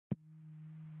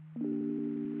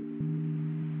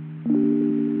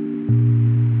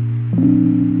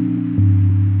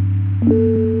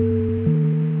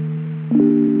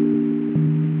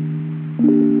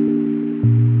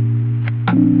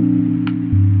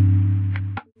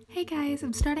Hey guys,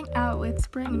 I'm starting out with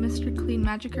spraying Mr. Clean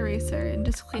Magic Eraser and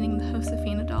just cleaning the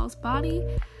Josefina doll's body.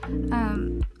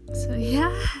 So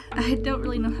yeah, I don't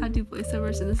really know how to do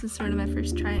voiceover, so this is sort of my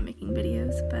first try at making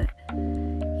videos, but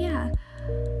yeah.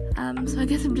 So I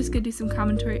guess I'm just gonna do some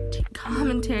commentary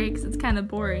because it's kind of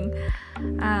boring.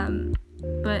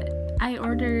 But I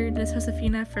ordered this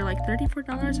Josefina for like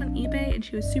 $34 on eBay, and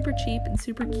she was super cheap and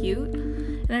super cute.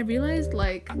 And I realized,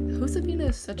 like, Josefina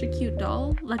is such a cute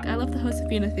doll. Like, I love the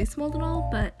Josefina face mold and all,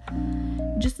 but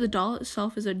just the doll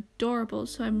itself is adorable.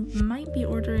 So I might be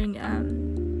ordering a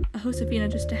Josefina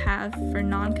just to have for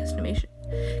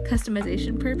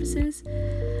customization purposes.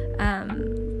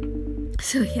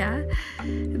 So yeah,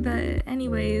 but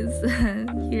anyways,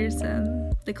 here's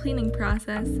the cleaning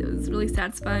process. It was really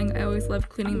satisfying. I always love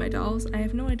cleaning my dolls. I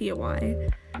have no idea why.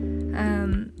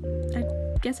 I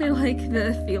guess I like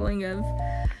the feeling of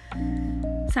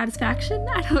satisfaction.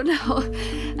 I don't know.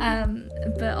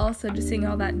 But also just seeing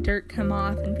all that dirt come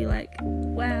off and be like,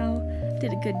 wow,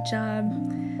 did a good job.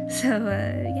 So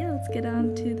yeah, let's get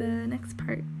on to the next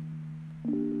part.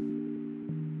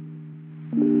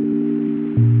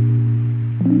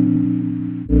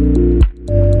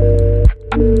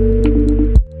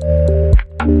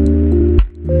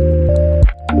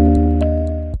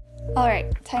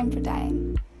 Alright, time for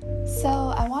dyeing. So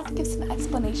I want to give some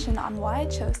explanation on why I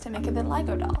chose to make a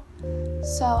vitiligo doll.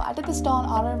 So I did this doll in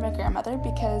honor of my grandmother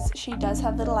because she does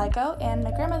have vitiligo, and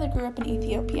my grandmother grew up in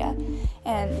Ethiopia,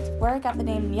 and where I got the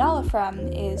name Nyala from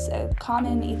is a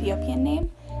common Ethiopian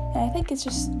name, and I think it's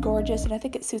just gorgeous, and I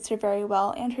think it suits her very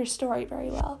well and her story very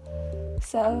well.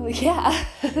 So yeah.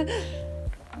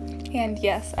 And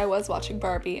yes, I was watching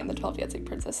Barbie and the 12 Dancing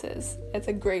Princesses. It's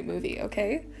a great movie,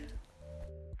 okay?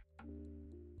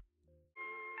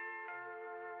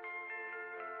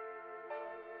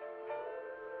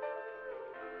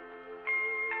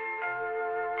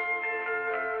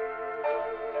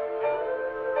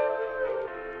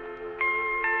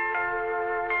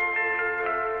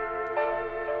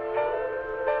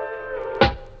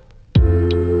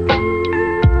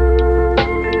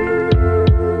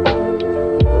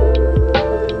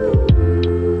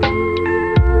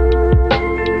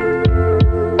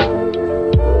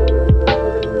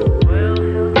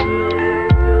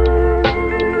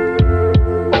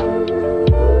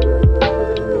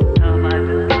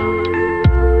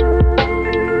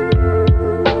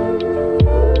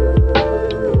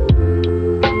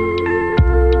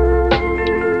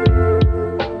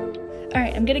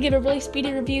 I'm gonna give a really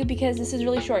speedy review because this is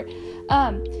really short.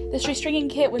 This restringing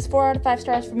kit was 4 out of 5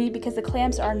 stars for me because the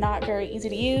clamps are not very easy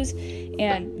to use,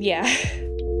 and yeah.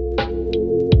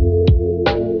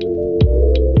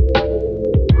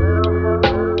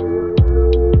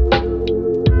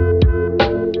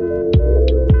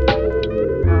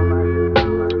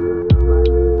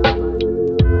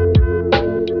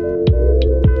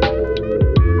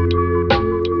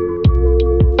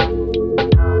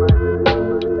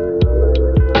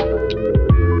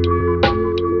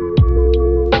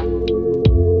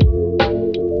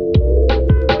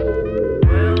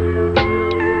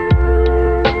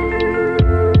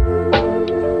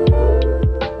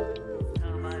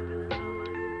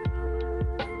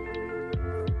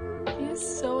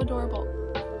 So adorable.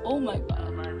 Oh my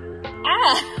god.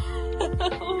 Ah!